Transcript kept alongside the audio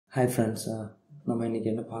Hi friends, நம்ம இன்றைக்கி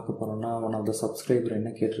என்ன பார்க்க போகிறோம்னா ஒன் ஆஃப் த சப்ஸ்கிரைபர் என்ன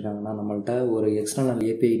கேட்டிருக்காங்கன்னா நம்மள்ட்ட ஒரு எக்ஸ்டர்னல்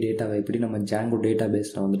ஏபிஐ டேட்டாவை எப்படி நம்ம ஜாங்கோ டேட்டா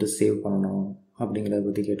பேஸில் வந்துட்டு சேவ் பண்ணணும் அப்படிங்கிறத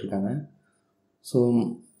பற்றி கேட்டிருக்காங்க. ஸோ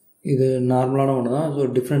இது நார்மலான ஒன்று தான். ஸோ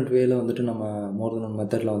டிஃப்ரெண்ட் வேல வந்துட்டு நம்ம மோர் தென் ஒன்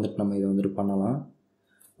மெத்தடில் வந்துட்டு நம்ம இதை வந்துட்டு பண்ணலாம்.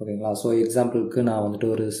 ஓகேங்களா? ஸோ எக்ஸாம்பிளுக்கு நான்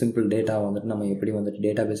வந்துட்டு ஒரு சிம்பிள் டேட்டாவை வந்துட்டு நம்ம எப்படி வந்துட்டு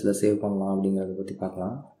டேட்டா பேஸில் சேவ் பண்ணலாம் அப்படிங்கிறத பற்றி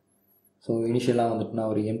பார்க்கலாம். ஸோ இனிஷியலாக வந்துட்டு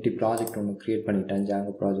நான் ஒரு எம்டி ப்ராஜெக்ட் ஒன்று க்ரியேட் பண்ணிட்டேன்,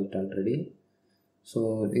 ஜாங்கோ ப்ராஜெக்ட் ஆல்ரெடி. ஸோ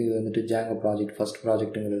இது வந்துட்டு ஜாங்கோ ப்ராஜெக்ட் ஃபஸ்ட்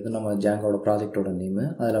ப்ராஜெக்ட்டுங்கிறது நம்ம ஜாங்கோட ப்ராஜெக்டோட நேமு.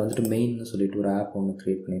 அதில் வந்துட்டு மெயின்னு சொல்லிட்டு ஒரு ஆப் ஒன்று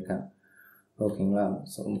க்ரியேட் பண்ணியிருக்கேன். ஓகேங்களா?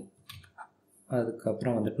 ஸோ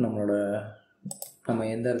அதுக்கப்புறம் வந்துட்டு நம்ம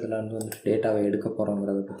எந்த இடத்துல இருந்து வந்துட்டு டேட்டாவை எடுக்க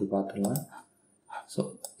போகிறோங்கிறத பற்றி பார்த்துக்கலாம். ஸோ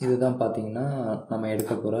இதுதான் பார்த்தீங்கன்னா நம்ம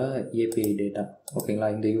எடுக்க போகிற ஏபிஐ டேட்டா.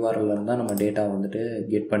 ஓகேங்களா? இந்த யூஆர்எல்ல இருந்தால் நம்ம டேட்டா வந்துட்டு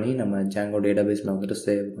கெட் பண்ணி நம்ம ஜாங்கோ டேட்டா பேஸில் வந்துட்டு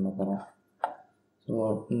சேவ் பண்ண போகிறோம். ஸோ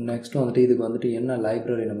நெக்ஸ்ட்டு வந்துட்டு இதுக்கு வந்துட்டு என்ன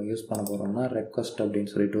லைப்ரரி நம்ம யூஸ் பண்ண போகிறோம்னா ரெக்வஸ்ட்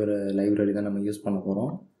அப்படின்னு சொல்லிட்டு ஒரு லைப்ரரி தான் நம்ம யூஸ் பண்ண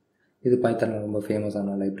போகிறோம். இது பைத்தானில் ரொம்ப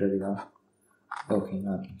ஃபேமஸான லைப்ரரி தான்.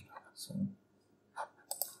 ஓகேங்களா? ஸோ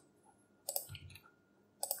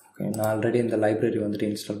ஓகே, நான் ஆல்ரெடி இந்த லைப்ரரி வந்துட்டு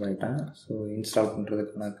இன்ஸ்டால் பண்ணிட்டேன். ஸோ இன்ஸ்டால்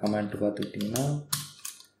பண்ணுறதுக்கான கமெண்ட் பார்த்துக்கிட்டிங்கன்னா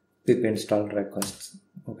பிப் இன்ஸ்டால் ரெக்வஸ்ட்.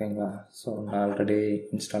 ஓகேங்களா? ஸோ நான் ஆல்ரெடி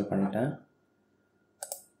இன்ஸ்டால் பண்ணிட்டேன்.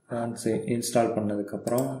 ஒன்ஸ் இன்ஸ்டால்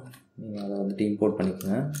பண்ணதுக்கப்புறம் நீங்கள் அதை வந்துட்டு இம்போர்ட்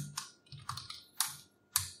பண்ணிக்கோங்க.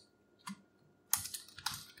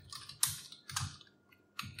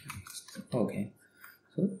 ஓகே,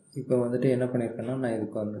 ஸோ இப்போ வந்துட்டு என்ன பண்ணியிருக்கேன்னா நான்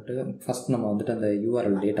இதுக்கு வந்துட்டு ஃபஸ்ட் நம்ம வந்துட்டு அந்த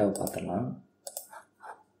யூஆர்எல் டேட்டாவை பார்த்துடலாம்.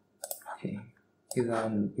 ஓகே,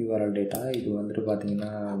 இதுதான் யூஆர்எல் டேட்டா. இது வந்துட்டு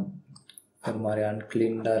பார்த்தீங்கன்னா ஒரு மாதிரி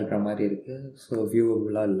அன்கிளீன்டாக இருக்கிற மாதிரி இருக்குது. ஸோ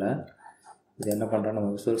வியூவபுளாக இல்லை. இது என்ன பண்ணுறேன்,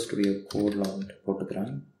 நம்ம விசுவல் ஸ்டுடியோ கோடில் வந்துட்டு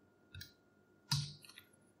போட்டுக்கிறேன்.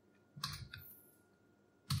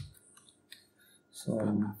 ஸோ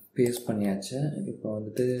பேஸ்ட் பண்ணியாச்சு. இப்போ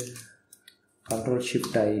வந்துட்டு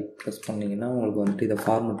Ctrl+Shift+I ப்ரெஸ் பண்ணிங்கன்னா உங்களுக்கு வந்துட்டு இதை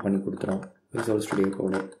ஃபார்மேட் பண்ணி கொடுத்துரும் விசுவல் ஸ்டுடியோ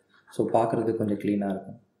கோடு. ஸோ பார்க்குறதுக்கு கொஞ்சம் க்ளீனாக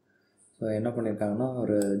இருக்கும். ஸோ என்ன பண்ணியிருக்காங்கன்னா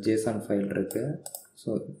ஒரு ஜேசன் ஃபைல் இருக்குது. ஸோ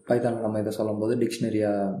பைத்தானில் நம்ம இதை சொல்லும்போது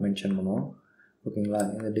டிக்ஷனரியாக மென்ஷன் பண்ணுவோம். ஓகேங்களா?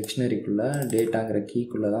 இந்த டிக்ஷனரிக்குள்ளே டேட்டாங்கிற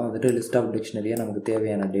கீக்குள்ளே தான் வந்துட்டு லிஸ்ட் ஆஃப் டிக்ஷனரியாக நமக்கு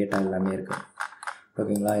தேவையான டேட்டா எல்லாமே இருக்குது.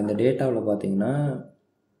 ஓகேங்களா? இந்த டேட்டாவில் பார்த்தீங்கன்னா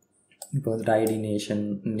இப்போ வந்துட்டு ID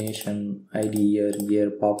nation ID year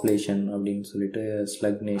population அப்படின்னு சொல்லிட்டு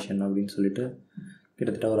ஸ்லக் நேஷன் அப்படின்னு சொல்லிட்டு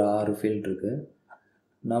கிட்டத்தட்ட ஒரு 6 ஃபீல்டு இருக்குது.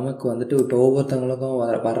 நமக்கு வந்துட்டு இப்போ ஒவ்வொருத்தவங்களுக்கும்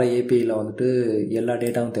வர ஏபிஐயில் வந்துட்டு எல்லா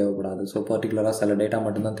டேட்டாவும் தேவைப்படாது. ஸோ பர்டிகுலராக சில டேட்டா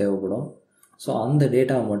மட்டும்தான் தேவைப்படும். ஸோ அந்த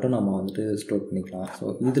டேட்டாவை மட்டும் நம்ம வந்துட்டு ஸ்டோர் பண்ணிக்கலாம்.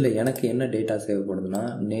 ஸோ இதில் எனக்கு என்ன டேட்டா தேவைப்படுதுன்னா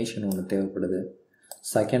நேஷன் ஒன்று தேவைப்படுது,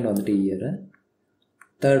 செகண்ட் வந்துட்டு இயரு,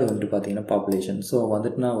 தேர்ட் வந்துட்டு பார்த்திங்கன்னா பாப்புலேஷன். ஸோ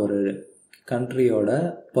வந்துட்டு நான் ஒரு கண்ட்ரியோட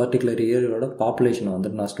பர்டிகுலர் இயரோட பாப்புலேஷனை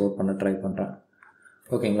வந்துட்டு நான் ஸ்டோர் பண்ண ட்ரை பண்ணுறேன்.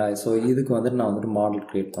 ஓகேங்களா? ஸோ இதுக்கு வந்துட்டு நான் வந்துட்டு மாடல்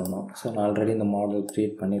க்ரியேட் பண்ணணும். ஸோ நான் ஆல்ரெடி இந்த மாடல்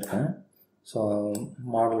க்ரியேட் பண்ணியிருக்கேன். ஸோ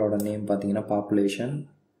மாடலோட நேம் பார்த்தீங்கன்னா பாப்புலேஷன்.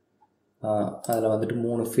 அதில் வந்துட்டு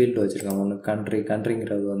 3 ஃபீல்டு வச்சுருக்கேன். ஒன்று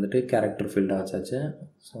கண்ட்ரிங்கிறது வந்துட்டு கேரக்டர் ஃபீல்டாக வச்சாச்சு.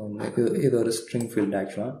 ஸோ இது ஒரு ஸ்ட்ரிங் ஃபீல்டு.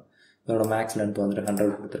 ஆக்சுவலாக இதோட மேக்ஸ் லென்த் வந்துட்டு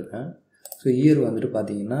 100 கொடுத்துருக்கேன். ஸோ இயர் வந்துட்டு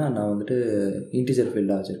பார்த்தீங்கன்னா நான் வந்துட்டு இன்டிஜர்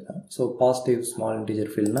ஃபீல்டாக வச்சுருக்கேன். ஸோ பாசிட்டிவ் ஸ்மால்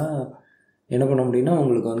இன்டிஜர் ஃபீல்ட்னால் என்ன பண்ண முடியும்னா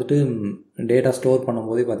உங்களுக்கு வந்துட்டு டேட்டா ஸ்டோர்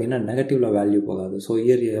பண்ணும்போதே பார்த்தீங்கன்னா நெகட்டிவில் வேல்யூ போகாது. ஸோ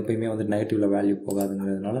இயர் எப்போயுமே வந்துட்டு நெகட்டிவில் வேல்யூ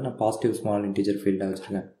போகாதுங்கிறதுனால நான் பாசிட்டிவ் ஸ்மால் இன்டிஜர் ஃபீல்டாக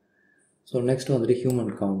வச்சுருக்கேன். ஸோ நெக்ஸ்ட் வந்துட்டு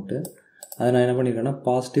ஹியூமன் கவுண்ட்டு. அதை நான் என்ன பண்ணியிருக்கேன்னா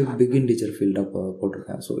பாசிட்டிவ் பிக் இன்டிஜர் ஃபீல்டாக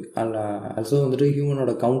போட்டிருக்கேன். ஸோ ஆல்சோ வந்துட்டு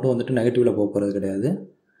ஹியூமனோட கவுண்ட்டு வந்துட்டு நெகட்டிவில் போகிறது கிடையாது.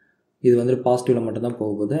 இது வந்துட்டு பாசிட்டிவில் மட்டும்தான்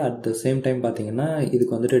போகுது. அட் த சேம் டைம் பார்த்தீங்கன்னா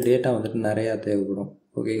இதுக்கு வந்துட்டு டேட்டா வந்துட்டு நிறையா தேவைப்படும்.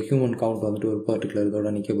 ஓகே, ஹியூமன் கவுண்ட் வந்துட்டு ஒரு பர்டிகுலர் இதோட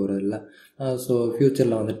நிற்க போகிறது இல்லை. ஸோ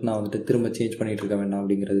ஃப்யூச்சரில் வந்துட்டு நான் வந்துட்டு திரும்ப சேஞ்ச் பண்ணிகிட்டு இருக்க வேண்டாம்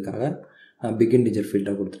அப்படிங்கிறதுக்காக நான் பிக் இன்டிஜர்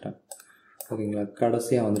ஃபீல்டாக கொடுத்துட்டேன். ஓகேங்களா?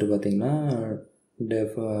 கடைசியாக வந்துட்டு பார்த்தீங்கன்னா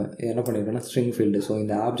என்ன பண்ணியிருக்கேன்னா ஸ்ட்ரிங் ஃபீல்டு. ஸோ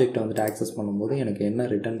இந்த ஆப்ஜெக்டை வந்துட்டு ஆக்சஸ் பண்ணும்போது எனக்கு என்ன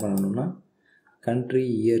ரிட்டர்ன் பண்ணணும்னா கண்ட்ரி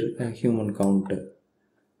இயர் ஹியூமன் கவுண்ட்டு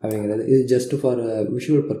அப்படிங்கிறது. இது ஜஸ்ட் ஃபார்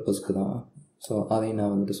விஷுவல் பர்பஸ்க்கு தான். ஸோ அதையும்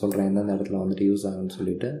நான் வந்துட்டு சொல்கிறேன் எந்தெந்த இடத்துல வந்துட்டு யூஸ் ஆகுன்னு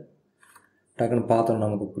சொல்லிவிட்டு டக்குன்னு பார்த்தோம்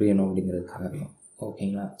நமக்கு புரியணும் அப்படிங்கிறதுக்காக.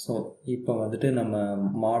 ஓகேங்களா? ஸோ இப்போ வந்துட்டு நம்ம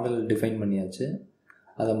மாடல் டிஃபைன் பண்ணியாச்சு,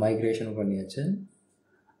 அதை மைக்ரேஷன் பண்ணியாச்சு,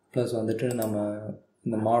 ப்ளஸ் வந்துட்டு நம்ம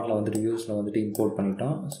இந்த மாடலை வந்துட்டு யூஸில் வந்துட்டு இம்போர்ட்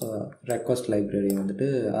பண்ணிட்டோம். ஸோ ரெக்வஸ்ட் லைப்ரரி வந்துட்டு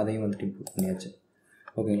அதையும் வந்துட்டு இம்போர்ட் பண்ணியாச்சு.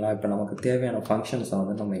 ஓகேங்களா? இப்போ நமக்கு தேவையான ஃபங்க்ஷன்ஸை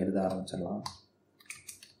வந்து நம்ம எழுத ஆரம்பிச்சிடலாம்.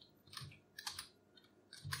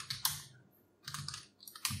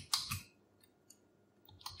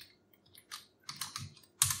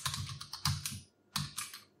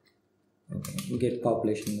 கெட்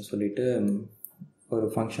பாப்புலேஷன் சொல்லிவிட்டு ஒரு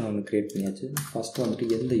ஃபங்க்ஷன் ஒன்று க்ரியேட் பண்ணியாச்சு. ஃபஸ்ட்டு வந்துட்டு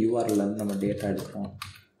எந்த யூஆர்எல்லேருந்து நம்ம டேட்டா எடுக்கிறோம்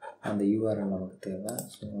அந்த யூஆர்எல் நமக்கு தேவை.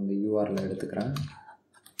 ஸோ அந்த யூஆர்எல் எடுத்துக்கிறேன்.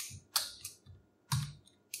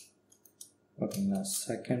 ஓகேங்களா.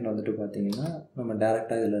 செகண்ட் வந்துட்டு பார்த்தீங்கன்னா நம்ம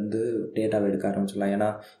டேரெக்டாக இதுலேருந்து டேட்டாவை எடுக்க ஆரம்பிச்சிடலாம். ஏன்னா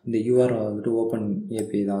இந்த யூஆர்எல் வந்துட்டு ஓப்பன்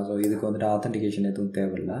ஏபிஐ தான். ஸோ இதுக்கு வந்துட்டு ஆத்தென்டிகேஷன் எதுவும்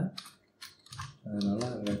தேவையில்லை. அதனால்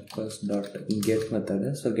request dot get method.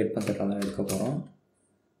 So get மெத்தடில் தான் எடுக்க போகிறோம்.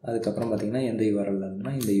 அதுக்கப்புறம் பார்த்திங்கன்னா எந்த யூஆர்எல்ல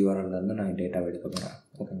இருந்துன்னா இந்த யூஆர்எல்லேருந்து நான் டேட்டாவை எடுக்க போகிறேன்.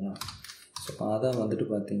 ஓகேங்களா. ஸோ அதை வந்துட்டு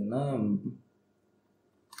பார்த்திங்கன்னா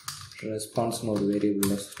ரெஸ்பான்ஸ்னு ஒரு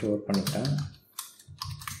வேரியபிளில் ஸ்டோர் பண்ணிட்டேன்.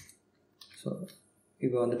 ஸோ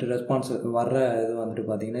இப்போ வந்துட்டு ரெஸ்பான்ஸ் வர்ற இது வந்துட்டு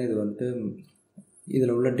பார்த்திங்கன்னா இது வந்துட்டு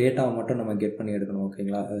இதில் உள்ள டேட்டாவை மட்டும் நம்ம கெட் பண்ணி எடுக்கணும்.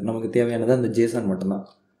 ஓகேங்களா. நமக்கு தேவையானது அந்த ஜேசன் மட்டும்தான்.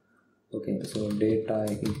 Okay. So data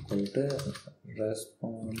equal to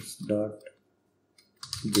response dot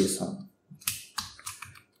Jason.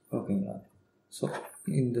 ஓகேங்களா. ஸோ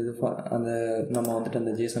இந்த இது அந்த நம்ம வந்துட்டு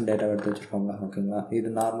அந்த ஜேசன் டேட்டாவை எடுத்து வச்சுருக்கோங்களா. ஓகேங்களா. இது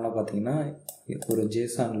நார்மலாக பார்த்திங்கன்னா ஒரு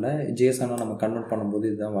ஜேசனாக நம்ம கன்வெர்ட் பண்ணும்போது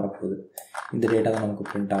இதுதான் வரப்போகுது. இந்த டேட்டா தான் நமக்கு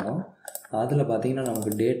பிரிண்ட் ஆகும். அதில் பார்த்திங்கன்னா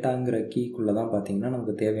நமக்கு டேட்டாங்கிற கீக்குள்ளே தான் பார்த்திங்கன்னா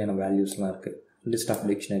நமக்கு தேவையான வேல்யூஸ்லாம் இருக்குது, லிஸ்ட் ஆஃப்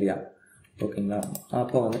டிக்ஷனரியாக. ஓகேங்களா.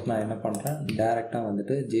 அப்போ வந்துட்டு நான் என்ன பண்ணுறேன், டேரெக்டாக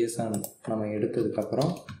வந்துட்டு ஜேசன் நம்ம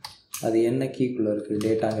எடுத்ததுக்கப்புறம் அது என்ன கீக்குள்ளே இருக்குது,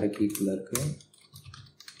 டேட்டாங்கிற கீக்குள்ளே இருக்குது.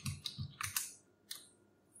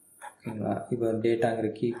 ஓகேங்களா. இப்போ டேட்டாங்கிற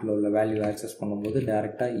கீக்குள்ளே உள்ள வேல்யூ ஆக்சஸ் பண்ணும்போது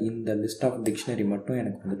டேரெக்டாக இந்த லிஸ்ட் ஆஃப் டிக்ஷனரி மட்டும்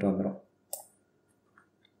எனக்கு வந்துட்டு வந்துடும்.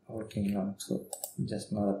 ஓகேங்களா. ஸோ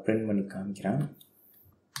ஜஸ்ட் நான் அதை பிரிண்ட் பண்ணி காமிக்கிறேன்.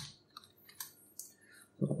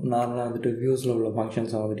 நார்மலாக வந்துட்டு வியூஸில் உள்ள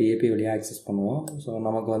ஃபங்க்ஷன்ஸை வந்துட்டு ஏபிஐ வழியாக ஆக்சஸ் பண்ணுவோம். ஸோ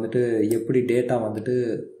நமக்கு வந்துட்டு எப்படி டேட்டா வந்துட்டு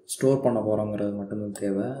ஸ்டோர் பண்ண போகிறோங்கிறது மட்டும்தான்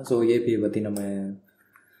தேவை. ஸோ ஏபிஐ பற்றி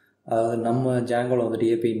அதாவது நம்ம ஜாங்கோவில் வந்துட்டு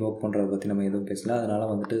ஏபிஐ இன்வோக் பண்ணுறத பற்றி நம்ம எதுவும் பேசல.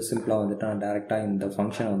 அதனால் வந்துட்டு சிம்பிளாக வந்துட்டு நான் டேரெக்டாக இந்த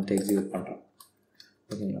ஃபங்க்ஷனை வந்துட்டு எக்ஸிக்யூட் பண்ணுறேன்.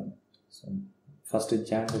 ஓகேங்களா. ஸோ ஃபஸ்ட்டு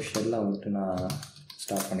ஜாங்கோ ஷெல்லை வந்துட்டு நான்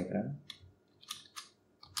ஸ்டார்ட் பண்ணிக்கிறேன்.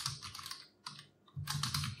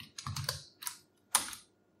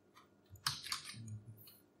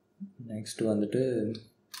 நெக்ஸ்ட்டு வந்துட்டு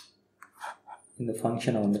இந்த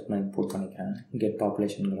ஃபங்க்ஷனை வந்துட்டு நான் இம்போர்ட் பண்ணிக்கிறேன், கெட்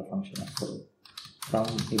பாப்புலேஷனுங்கிற ஃபங்க்ஷனை. ஸோ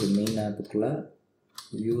ஃப்ரம் இது மெயின் ஆப்புக்குள்ளே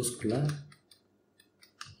வியூஸ்குள்ளே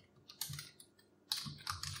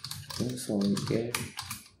ஸோ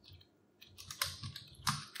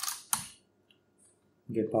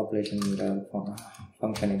கெட் பாப்புலேஷனுங்கிற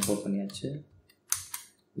ஃபங்க்ஷனை இம்போர்ட் பண்ணியாச்சு.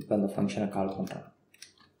 இப்போ அந்த ஃபங்க்ஷனை கால் பண்ணுறேன்.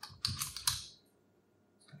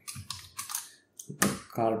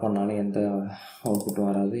 கால் பண்ணாலும் எந்த அவுட்புட்டும்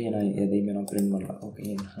வராது, ஏன்னா எதையுமே நான் பிரிண்ட் பண்ணலாம். ஓகே.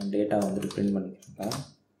 நான் டேட்டா வந்துட்டு பிரிண்ட் பண்ணிக்கிறேன்.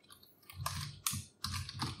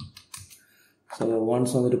 ஸோ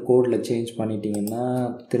ஒன்ஸ் வந்துட்டு கோடில் சேஞ்ச் பண்ணிட்டீங்கன்னா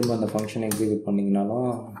திரும்ப அந்த ஃபங்க்ஷன் எக்ஸிக்யூட் பண்ணிங்கனாலும்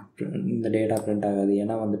இந்த டேட்டா பிரிண்ட் ஆகாது.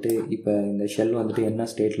 ஏன்னா வந்துட்டு இப்போ இந்த ஷெல் வந்துட்டு என்ன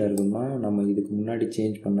ஸ்டேட்டில் இருக்குன்னா நம்ம இதுக்கு முன்னாடி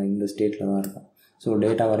சேஞ்ச் பண்ண இந்த ஸ்டேட்டில் தான் இருக்கும். ஸோ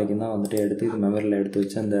டேட்டா வரைக்கும் தான் வந்துட்டு எடுத்து இது மெமரியில் எடுத்து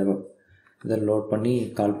வச்சு அந்த இதை லோட் பண்ணி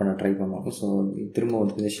கால் பண்ண ட்ரை பண்ணுவோம். ஸோ திரும்ப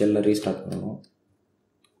வந்துட்டு இந்த ஷெல்லை ரீஸ்டார்ட் பண்ணணும்.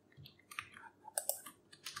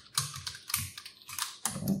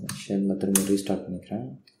 ஷெல்லை திரும்ப ரீஸ்டார்ட் பண்ணிக்கிறேன்.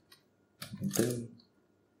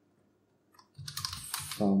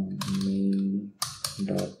 from main.use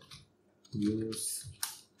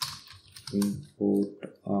import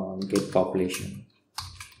get population.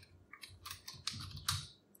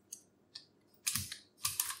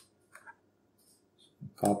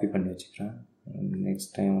 Copy பண்ணி வச்சுக்கிறேன்.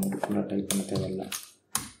 நெக்ஸ்ட் டைம் வந்து ஃபுல்லாக டைப் பண்ண தேவையில்லை.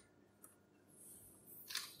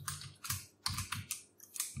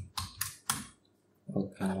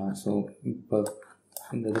 ஓகேவா. ஸோ இப்போ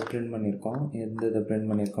இந்த இதை பிரிண்ட் பண்ணியிருக்கோம். எந்த இதை பிரிண்ட்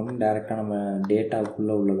பண்ணியிருக்கோம்னு டேரெக்டாக நம்ம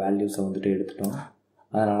டேட்டாவுக்குள்ளே உள்ள வேல்யூஸை வந்துட்டு எடுத்துட்டோம்.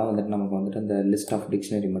 அதனால் வந்துட்டு நமக்கு வந்துட்டு இந்த லிஸ்ட் ஆஃப்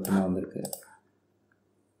டிக்ஷனரி மட்டும்தான் வந்திருக்கு.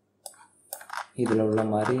 இதில் உள்ள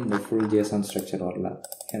மாதிரி இந்த ஃபுல் ஜேசன் ஸ்ட்ரக்சர் வரல,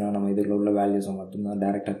 ஏன்னா நம்ம இதில் உள்ள வேல்யூஸை மட்டும்தான்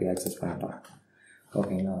டேரெக்டாக போய் ஆக்சஸ் பண்ணிட்டோம்.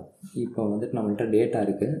 ஓகேங்களா. இப்போ வந்துட்டு நம்மள்கிட்ட டேட்டா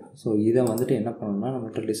இருக்குது. ஸோ இதை வந்துட்டு என்ன பண்ணணும்னா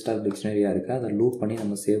நம்மள்கிட்ட லிஸ்ட் ஆஃப் டிக்ஷனரியாக இருக்குது, அதை லூப் பண்ணி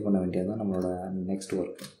நம்ம சேவ் பண்ண வேண்டியது தான் நம்மளோட நெக்ஸ்ட்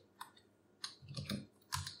ஒர்க்கு.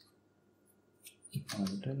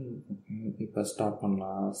 வந்துட்டு இப்போ ஸ்டார்ட்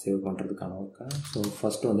பண்ணலாம் சேவ் பண்ணுறதுக்கான ஒர்க்கை. ஸோ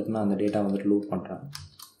ஃபஸ்ட்டு வந்துட்டு நான் அந்த டேட்டா வந்துட்டு லூப் பண்ணுறேன்.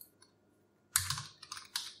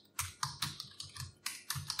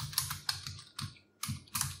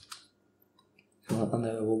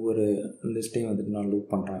 அந்த ஒவ்வொரு லிஸ்ட்டையும் வந்துட்டு நான்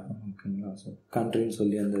லூப் பண்ணுறேன். ஓகேங்களா. ஸோ கண்ட்ரின்னு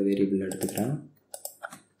சொல்லி அந்த வேரியபிள் எடுத்துக்கிறேன்.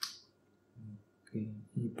 ஓகே.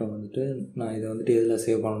 இப்போ வந்துட்டு நான் இதை வந்துட்டு எதில்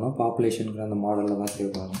சேவ் பண்ணணும்னா பாப்புலேஷனுங்கிற அந்த மாடலில் தான்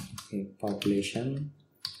சேவ் பண்ணணும். Okay. Population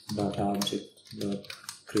dot object dot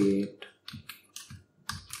create.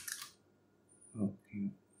 Okay.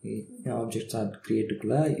 Objects add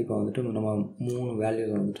கிரியேட்டுக்குள்ளே இப்போ வந்துட்டு நம்ம 3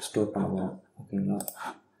 வேல்யூவை வந்துட்டு ஸ்டோர் பண்ணுவோம். ஓகேங்களா.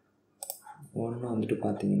 ஒன்று வந்துட்டு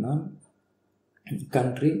பார்த்தீங்கன்னா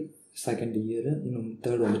கண்ட்ரி, செகண்ட் இயரு, இன்னும்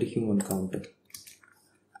தேர்ட் வந்துட்டு ஹியூமன் கவுண்ட்டு.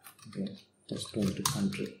 ஓகே. ஃபஸ்ட் வந்துட்டு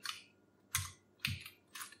கண்ட்ரி.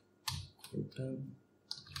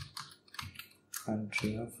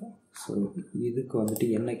 country of. ஸோ இதுக்கு வந்துட்டு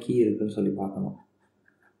என்ன கீ இருக்குதுன்னு சொல்லி பார்க்கணும்.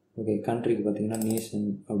 ஓகே, கண்ட்ரிக்கு பார்த்தீங்கன்னா நேஷன்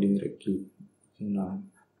அப்படிங்கிற கீ. ஓகேங்களா?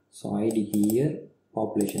 ஸோ ஐடிக்கு இயர்,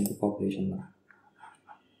 பாப்புலேஷனுக்கு பாப்புலேஷன் தான்.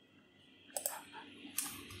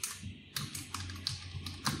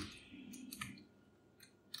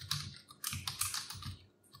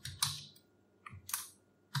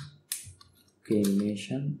 ஓகே,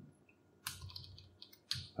 நேஷன்,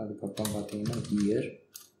 அதுக்கப்புறம் பார்த்தீங்கன்னா இயர்,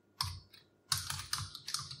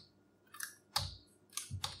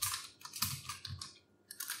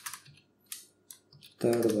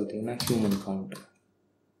 தேர்டு பார்த்தீங்கன்னா ஹியூமன் கவுண்ட்.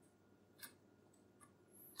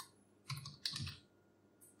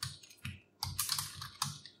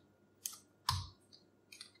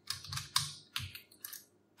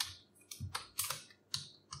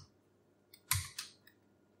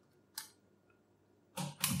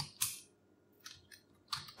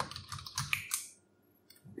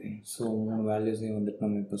 ஓகே, ஸோ 3 வேல்யூஸையும் வந்துட்டு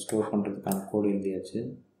நம்ம இப்போ ஸ்டோர் பண்ணுறதுக்கான கோடு எழுதியாச்சு.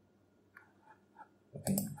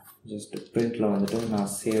 ஓகே, ஜஸ்ட் பிரிண்டில் வந்துட்டு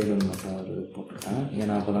நான் சேவ்டுன்னு மட்டும் போட்டுருக்கேன்.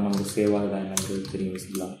 ஏன்னா அப்போ தான் நமக்கு சேவ் ஆகுதா என்னன்றது தெரியும்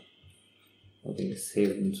விசிபிளாக. ஓகே,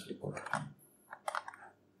 சேவ்டுன்னு சொல்லி போட்டிருக்கேன்.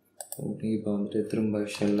 ஓகே, இப்போ வந்துட்டு திரும்ப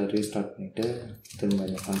ஷெல்லில் ரீஸ்டார்ட் பண்ணிவிட்டு திரும்ப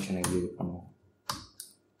இந்த ஃபங்க்ஷனை எக்ஸிக்யூட் பண்ணுவோம்.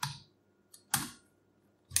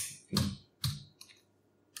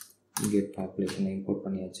 இங்கே பாப்புலேஷனை இம்போர்ட்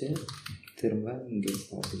பண்ணியாச்சு. திரும்ப இங்கே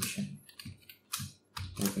பாப்புலேஷன்.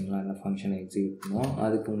 ஓகேங்களா? இந்த ஃபங்க்ஷனை எக்ஸிக்யூட் பண்ணுவோம்.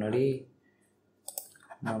 அதுக்கு முன்னாடி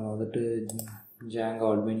நம்ம வந்துட்டு Django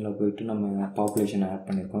அட்மினில் போயிட்டு நம்ம பாப்புலேஷன் ஆட்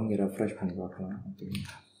பண்ணியிருக்கோம். இங்கே ரெஃப்ரெஷ் பண்ணி பார்க்கலாம். ஓகே,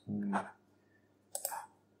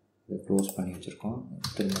 இதை க்ளோஸ் பண்ணி வச்சுருக்கோம்.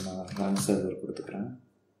 திரும்ப நான் ரன் சர்வர் கொடுத்துக்கிறேன்.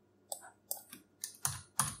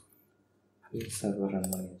 சர்வர்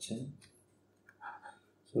ரன் பண்ணியாச்சு.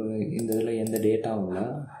 ஸோ இந்த இதில் எந்த டேட்டாவும் இல்லை,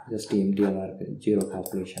 ஜஸ்ட் எம்டியாக தான் இருக்குது. 0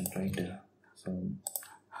 பாப்புலேஷன், ரைட்டு. ஸோ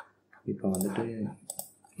இப்போ வந்துட்டு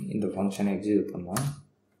இந்த ஃபங்க்ஷனை எக்ஸிக்யூட் பண்ணலாம்.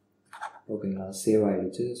 ஓகேங்களா? சேவ்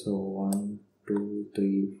ஆகிடுச்சு. ஸோ 1 2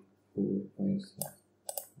 3 4 5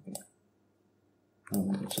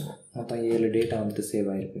 6 மொத்தம் 7 டேட்டா வந்துட்டு சேவ்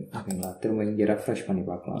ஆகிருக்கு. ஓகேங்களா? திரும்ப இங்கே ரெஃப்ரெஷ் பண்ணி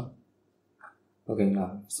பார்க்கலாம். ஓகேங்களா?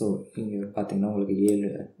 ஸோ இங்கே பார்த்தீங்கன்னா உங்களுக்கு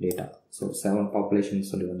 7 டேட்டா, ஸோ 7 பாப்புலேஷன்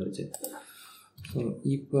சொல்லி வந்துருச்சு. ஸோ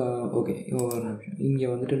இப்போ ஓகே, ஒரு நிமிஷம். இங்கே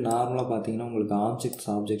வந்துட்டு நார்மலாக பார்த்தீங்கன்னா உங்களுக்கு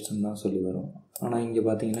ஆப்ஜெக்ட்ஸ்ன்னு தான் சொல்லி வரும். ஆனால் இங்கே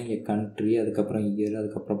பார்த்தீங்கன்னா இங்கே கண்ட்ரி, அதுக்கப்புறம் இயர்,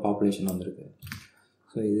 அதுக்கப்புறம் பாப்புலேஷன் வந்திருக்கு.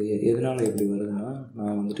 ஸோ இது எதனால் எப்படி வருதுன்னா,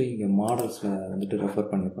 நான் வந்துட்டு இங்கே மாடல்ஸில் வந்துட்டு ரெஃபர்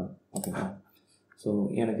பண்ணியிருப்பேன். ஓகேங்களா? ஸோ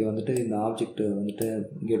எனக்கு வந்துட்டு இந்த ஆப்ஜெக்ட் வந்துட்டு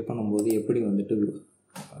கெட் பண்ணும்போது எப்படி வந்துட்டு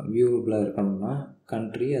வியூவபிளாக இருக்கணும்னா,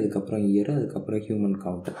 கண்ட்ரி, அதுக்கப்புறம் இயர், அதுக்கப்புறம் ஹியூமன்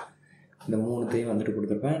கவுண்ட், இந்த 3த்தையும் வந்துட்டு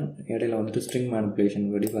கொடுத்துருப்பேன். இடையில வந்துட்டு ஸ்ட்ரிங்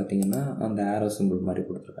மேனிப்புலேஷன் படி பார்த்தீங்கன்னா அந்த ஆரோ சிம்பிள் மாதிரி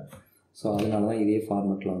கொடுத்துருப்பேன். ஸோ அதனால தான் இதே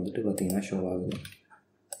ஃபார்மெட்டில் வந்துட்டு பார்த்தீங்கன்னா ஷோ ஆகுது.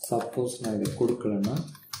 சப்போஸ் நான் இதை கொடுக்கலன்னா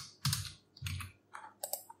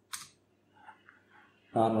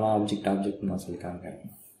நார்மலாக ஆப்ஜெக்ட் நான் சொல்லிக்காங்க.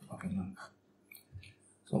 ஓகேங்களா?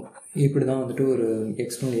 ஸோ இப்படி தான் வந்துட்டு ஒரு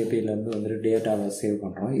எக்ஸ்டர்னல் ஏபிஐலேருந்து வந்துட்டு டேட்டாவை சேவ்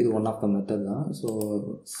பண்ணுறோம். இது ஒன் ஆஃப் த மெத்தட் தான். ஸோ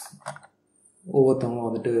ஒவ்வொருத்தவங்களும்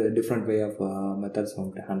வந்துட்டு டிஃப்ரெண்ட் வே ஆஃப் மெத்தட்ஸ்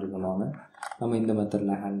வந்துட்டு ஹேண்டில் பண்ணுவாங்க. நம்ம இந்த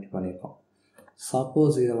மெத்தடில் ஹேண்டில் பண்ணியிருக்கோம்.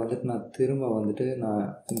 சப்போஸ் இதை வந்துட்டு நான் திரும்ப வந்துட்டு நான்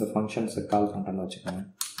இந்த ஃபங்க்ஷன்ஸை கால் பண்ணுறேன்னு வச்சுக்கோங்க.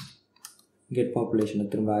 கெட் பாப்புலேஷனை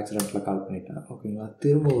திரும்ப ஆக்சிடென்ட்டில் கால் பண்ணிட்டேன். ஓகேங்களா?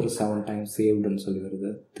 திரும்ப ஒரு 7 டைம்ஸ் சேவ்டுன்னு சொல்லி வருது.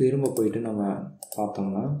 திரும்ப போயிட்டு நம்ம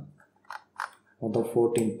பார்த்தோம்னா மொத்தம்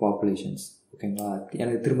 14 பாப்புலேஷன்ஸ். ஓகேங்களா?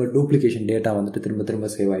 எனக்கு திரும்ப டூப்ளிகேஷன் டேட்டா வந்துட்டு திரும்ப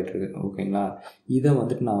சேவ் ஆகிட்டுருக்கு. ஓகேங்களா? இதை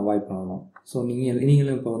வந்துட்டு நான் அவாய்ட் பண்ணணும். ஸோ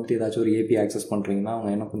நீங்களும் இப்போ வந்துட்டு ஏதாச்சும் ஒரு ஏபி ஆக்சஸ் பண்ணுறீங்கன்னா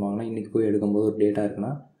அவங்க என்ன பண்ணுவாங்கன்னா, இன்றைக்கி போய் எடுக்கும்போது ஒரு டேட்டா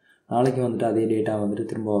இருக்குன்னா நாளைக்கு வந்துட்டு அதே டேட்டா வந்துட்டு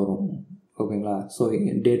திரும்ப வரும். ஓகேங்களா? ஸோ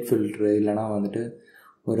டேட் ஃபில்ட்ரு இல்லைனா வந்துட்டு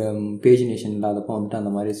ஒரு பேஜினேஷன் இல்லாதப்போ வந்துட்டு அந்த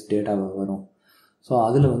மாதிரி டேட்டா வரும். ஸோ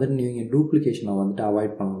அதில் வந்துட்டு நீங்கள் டூப்ளிகேஷனை வந்துட்டு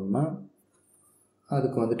அவாய்ட் பண்ணணும்னா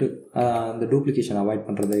அதுக்கு வந்துட்டு அந்த டூப்ளிகேஷன் அவாய்ட்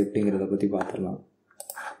பண்ணுறது எப்படிங்கிறத பற்றி பார்த்துடலாம்.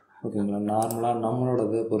 ஓகேங்களா? நார்மலாக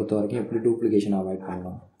நம்மளோடதை பொறுத்த வரைக்கும் எப்படி டூப்ளிகேஷன் அவாய்ட்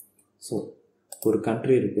பண்ணலாம். ஸோ ஒரு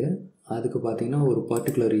கண்ட்ரி இருக்குது, அதுக்கு பார்த்திங்கன்னா ஒரு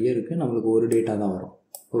பர்டிகுலர் இயருக்கு நம்மளுக்கு ஒரு டேட்டா தான் வரும்.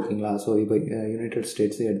 ஓகேங்களா? ஸோ இப்போ யுனைடெட்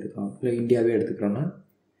ஸ்டேட்ஸே எடுத்துக்கிறோம், இல்லை இந்தியாவே எடுத்துக்கிறோன்னா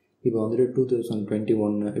இப்போ வந்துட்டு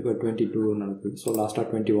 2021 இப்போ 22 நடக்குது. ஸோ லாஸ்ட்டாக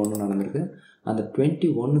 21 நடந்திருக்கு. அந்த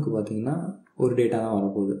 21க்கு பார்த்திங்கன்னா ஒரு டேட்டா தான்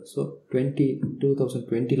வரப்போகுது. ஸோ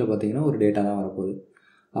 2020 பார்த்திங்கன்னா ஒரு டேட்டா தான் வரப்போகுது.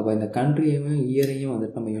 அப்போ இந்த கண்ட்ரியையும் இயரையும்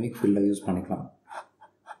வந்துட்டு நம்ம யூனிக் ஃபீல்டில் யூஸ் பண்ணிக்கலாம்.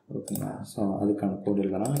 ஓகேங்களா? ஸோ அதுக்கான கோடு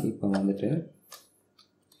எழுதலாம். இப்போ வந்துட்டு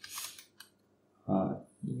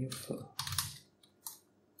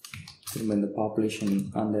திரும்ப இந்த பாப்புலேஷன்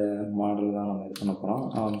அந்த மாடல் தான் நம்ம இது பண்ண போகிறோம்.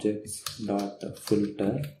 ஆப்ஜெக்ட்ஸ் டாட்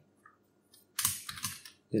ஃபில்டர்,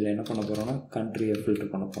 இதில் என்ன பண்ண போகிறோம்னா கண்ட்ரியை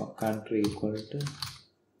ஃபில்டர் பண்ண போகிறோம். Country equal to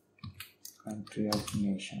country of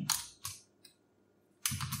nation.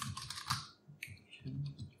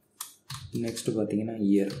 Next பார்த்தீங்கன்னா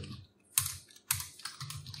இயர்.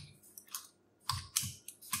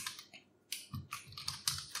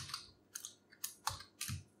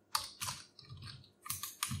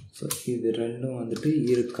 ஸோ இது ரெண்டும் வந்துட்டு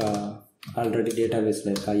இருக்கா, ஆல்ரெடி டேட்டாபேஸில்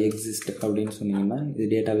இருக்கா, எக்ஸிஸ்ட் அப்படின்னு சொன்னீங்கன்னா இது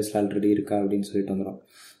டேட்டாபேஸில் ஆல்ரெடி இருக்கா அப்படின்னு சொல்லிட்டு வந்துடும்.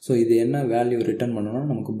 ஸோ இது என்ன வேல்யூ ரிட்டர்ன் பண்ணணும்னா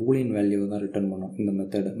நமக்கு பூலியன் வேல்யூ தான் ரிட்டர்ன் பண்ணும். இந்த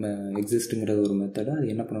மெத்தடு எக்ஸிஸ்ட்டுங்கிறது ஒரு மெத்தடு, அது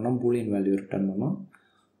என்ன பண்ணணும்னா பூலியன் வேல்யூ ரிட்டர்ன் பண்ணும்.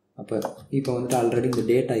 அப்போ இப்போ வந்துட்டு ஆல்ரெடி இந்த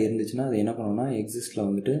டேட்டா இருந்துச்சுன்னா அது என்ன பண்ணணும்னா எக்ஸிஸ்ட்டில்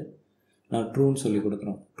வந்துட்டு நான் ட்ரூன்னு சொல்லி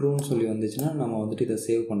கொடுக்குறோம். ட்ரூன்னு சொல்லி வந்துச்சுன்னா நம்ம வந்துட்டு இதை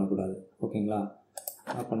சேவ் பண்ணக்கூடாது. ஓகேங்களா?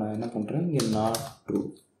 அப்போ நான் என்ன பண்ணுறேன், இங்கே நாட் ட்ரூ.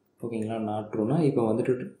 ஓகேங்களா? நாட் ட்ரூனா இப்போ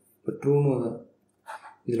வந்துட்டு இப்போ ட்ரூன்னு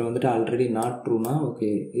இதில் வந்துட்டு ஆல்ரெடி நாட் ட்ரூனா ஓகே,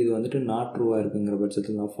 இது வந்துட்டு நாட் ட்ரூவாக இருக்குங்கிற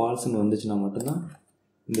பட்சத்தில் நான் ஃபால்ஸ்ன்னு வந்துச்சுன்னா மட்டும்தான்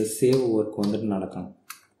இந்த சேவ் ஒர்க் வந்துட்டு நடக்கணும்.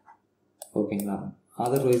 ஓகேங்களா?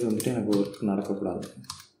 அதர்வைஸ் வந்துட்டு எனக்கு ஒர்க் நடக்கக்கூடாது.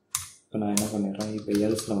 இப்போ நான் என்ன பண்ணிடுறேன், இப்போ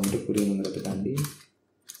எல்ஸில் வந்துட்டு புரியணுங்கிறதுக்காண்டி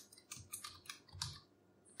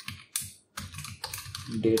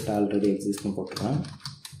டேட்டா ஆல்ரெடி எக்ஸிஸ்ட்னு போட்டுறேன்.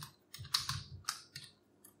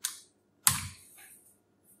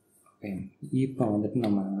 ஓகே, இப்போ வந்துட்டு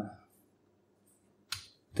நம்ம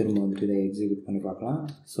திரும்ப வந்துட்டு இதை எக்ஸிக்யூட் பண்ணி பார்க்கலாம்.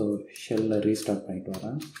 ஸோ ஷெல்லில் ரீஸ்டார்ட் பண்ணிட்டு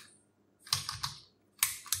வரேன்.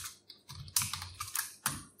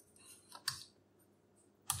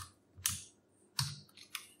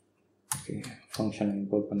 ஓகே, ஃபங்க்ஷனை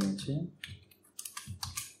இம்போர்ட் பண்ணியாச்சு.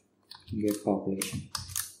 Get population.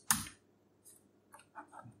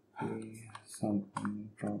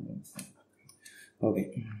 Okay,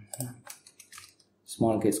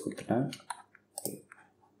 small case கொடுத்துட்டேன்.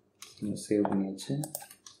 சேவ் பண்ணியாச்சு.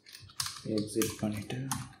 எக்ஸிட் பண்ணிவிட்டு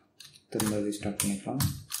திரும்ப ரீஸ்டார்ட் பண்ணிக்கலாம்.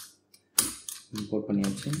 இம்போர்ட்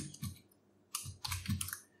பண்ணியாச்சு.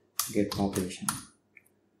 Get population.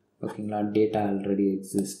 ஓகேங்களா? Data already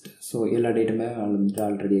exist. ஸோ எல்லா டேட்டுமே வந்துட்டு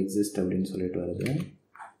ஆல்ரெடி எக்ஸிஸ்ட் அப்படின்னு சொல்லிட்டு வருது.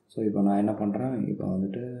 ஸோ இப்போ நான் என்ன பண்ணுறேன், இப்போ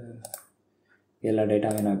வந்துட்டு எல்லா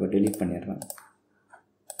டேட்டாவையும் நான் இப்போ டெலீட் பண்ணிடுறேன்.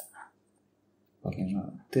 ஓகேங்களா?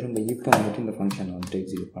 திரும்ப இப்போ வந்துட்டு இந்த ஃபங்க்ஷனை வந்துட்டு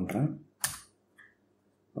எக்ஸிக்யூட் பண்ணுறேன்.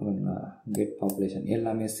 ஓகேங்களா? கெட் பாப்புலேஷன்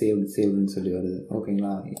எல்லாமே சேவ்டுன்னு சொல்லி வருது.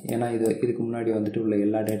 ஓகேங்களா? ஏன்னா இதுக்கு முன்னாடி வந்துட்டு உள்ள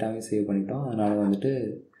எல்லா டேட்டாவையும் சேவ் பண்ணிட்டோம், அதனால் வந்துட்டு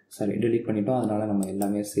டெலீட் பண்ணிட்டோம், அதனால் நம்ம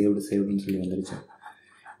எல்லாமே சேவ்டுன்னு சொல்லி வந்துருச்சு.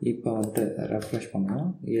 இப்போ வந்துட்டு ரெஃப்ரெஷ் பண்ணோம்,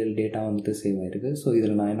 7 டேட்டா வந்துட்டு சேவ் ஆகிருக்கு. ஸோ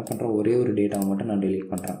இதில் நான் என்ன பண்ணுறேன், ஒரே ஒரு டேட்டாவை மட்டும் நான்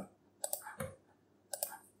டெலீட் பண்ணுறேன்.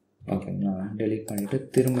 ஓகேங்களா? டெலீட் பண்ணிவிட்டு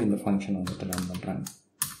திரும்ப இந்த ஃபங்க்ஷன் வந்துட்டு ரன் பண்ணுறேன்.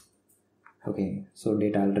 ஓகே, ஸோ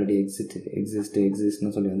டேட்டா ஆல்ரெடி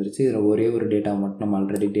எக்ஸிஸ்ட்னு சொல்லி வந்துருச்சு. இதில் ஒரே ஒரு டேட்டா மட்டும் நம்ம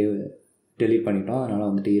ஆல்ரெடி டெலீட் பண்ணிட்டோம், அதனால்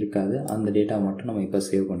வந்துட்டு இருக்காது. அந்த டேட்டாவை மட்டும் நம்ம இப்போ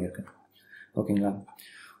சேவ் பண்ணியிருக்கேன். ஓகேங்களா?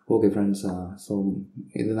 ஓகே ஃப்ரெண்ட்ஸ், ஸோ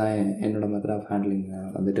இதுதான் என்னோடய மெத்தட் ஆஃப் ஹேண்ட்லிங்.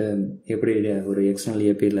 வந்துட்டு எப்படி ஒரு எக்ஸ்டர்னல்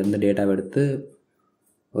ஏபிஐலேருந்து டேட்டாவை எடுத்து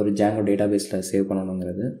ஒரு ஜாங்கோ டேட்டாபேஸில் சேவ்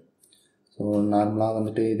பண்ணணுங்கிறது. ஸோ நார்மலாக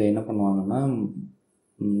வந்துட்டு இதை என்ன பண்ணுவாங்கன்னா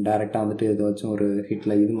டேரெக்டாக வந்துட்டு ஏதாச்சும் ஒரு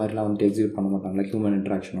ஹிட்டில் இது மாதிரிலாம் வந்துட்டு எக்ஸிக்யூட் பண்ண மாட்டாங்களா ஹியூமன்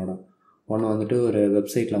இன்ட்ராக்ஷனோட. ஒன்று வந்துட்டு ஒரு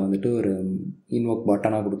வெப்சைட்டில் வந்துட்டு ஒரு இன்வோக்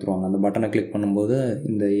பட்டனாக கொடுத்துருவாங்க. அந்த பட்டனை கிளிக் பண்ணும்போது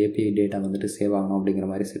இந்த ஏபிஐ டேட்டா வந்துட்டு சேவ் ஆகணும் அப்படிங்கிற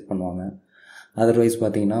மாதிரி செட் பண்ணுவாங்க. அதர்வைஸ்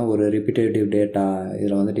பார்த்தீங்கன்னா ஒரு ரிப்பீட்டேட்டிவ் டேட்டா,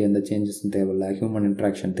 இதில் வந்துட்டு எந்த சேஞ்சஸும் தேவையில்லை, ஹியூமன்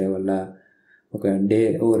இன்ட்ராக்ஷன் தேவையில்லை. ஓகே,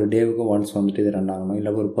 ஒரு டேவுக்கு ஒன்ஸ் வந்துட்டு இது ரன் ஆகணும்,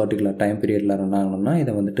 இல்லை ஒரு பர்டிகுலர் டைம் பீரியடில் ரன் ஆகணும்னா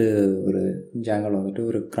இதை வந்துட்டு ஒரு ஜாங்கோவில் வந்துட்டு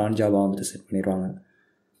ஒரு கிரான் ஜாபாக வந்துட்டு செட் பண்ணிடுவாங்க.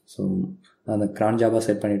 ஸோ அந்த கிரான் ஜாபாக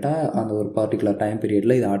செட் பண்ணிட்டா அந்த ஒரு பர்டிகுலர் டைம்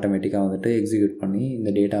பீரியடில் இது ஆட்டோமேட்டிக்காக வந்துட்டு எக்ஸிக்யூட் பண்ணி இந்த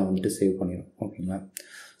டேட்டா வந்துட்டு சேவ் பண்ணிடும். ஓகேங்களா?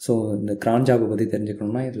 ஸோ இந்த கிரான் ஜாபை பற்றி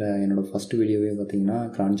தெரிஞ்சுக்கணும்னா இதில் என்னோடய ஃபஸ்ட்டு வீடியோவே பார்த்தீங்கன்னா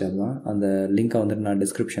கிரான் ஜாப் தான். அந்த லிங்க்கை வந்துட்டு நான்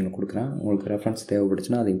டிஸ்கிரிப்ஷனில் கொடுக்குறேன். உங்களுக்கு ரெஃபரன்ஸ்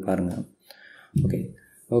தேவைப்பட்டுச்சுன்னா அதையும் பாருங்கள்.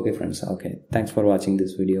 Okay friends, okay, thanks for வாட்சிங்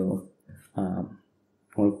திஸ் வீடியோ.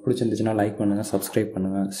 உங்களுக்கு பிடிச்சிருந்துச்சுன்னா லைக் பண்ணுங்கள், சப்ஸ்கிரைப்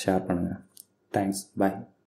பண்ணுங்கள், ஷேர் பண்ணுங்கள். தேங்க்ஸ், பாய்.